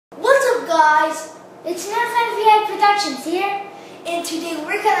guys, it's NerfMviProductions here, and today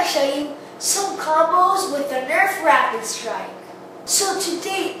we're going to show you some combos with the Nerf Rapidstrike. So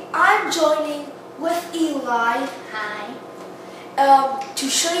today I'm joining with Eli. Hi. To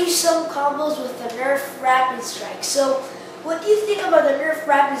show you some combos with the Nerf Rapidstrike. So what do you think about the Nerf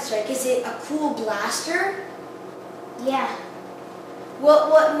Rapidstrike? Is it a cool blaster? Yeah.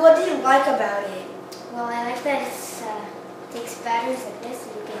 What do you like about it? Well, I like that it takes batteries like this, so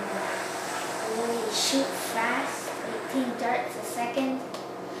you can really shoot fast, 18 darts a second.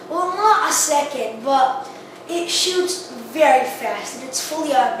 Well, not a second, but it shoots very fast, and it's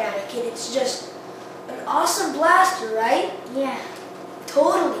fully automatic, and it's just an awesome blaster, right? Yeah.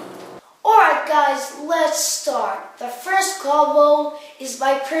 Totally. Alright guys, let's start. The first combo is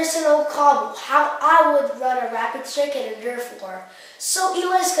my personal combo, how I would run a Rapidstrike in a Nerf war. So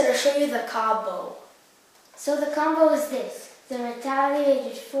Eli's going to show you the combo. So the combo is this: the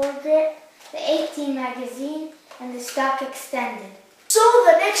retaliated foregrip, the 18 magazine, and the stock extended. So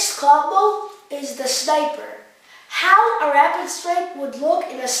the next combo is the sniper. How a Rapidstrike would look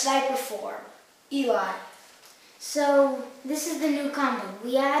in a sniper form. Eli. So this is the new combo.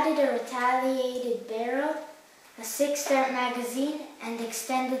 We added a retaliated barrel, a 6-dart magazine, and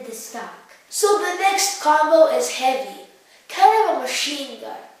extended the stock. So the next combo is heavy, kind of a machine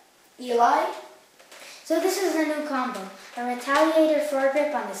gun. Eli? So this is the new combo. A retaliator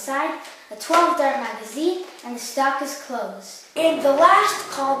foregrip on the side, a 12-dart magazine, and the stock is closed. And the last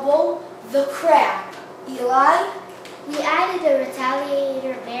combo, the crab. Eli? We added a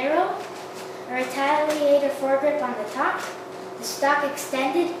retaliator barrel, a retaliator foregrip on the top, the stock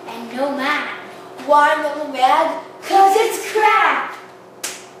extended, and no mag. Why no mag? Cause it's crap!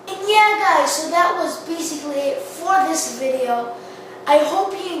 And yeah guys, so that was basically it for this video. I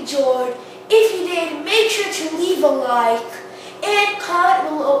hope you enjoyed. If you did, make sure to leave a like and comment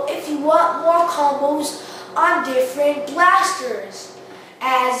below if you want more combos on different blasters.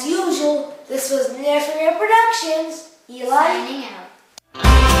 As usual, this was NerfMviProductions. Eli? Signing out.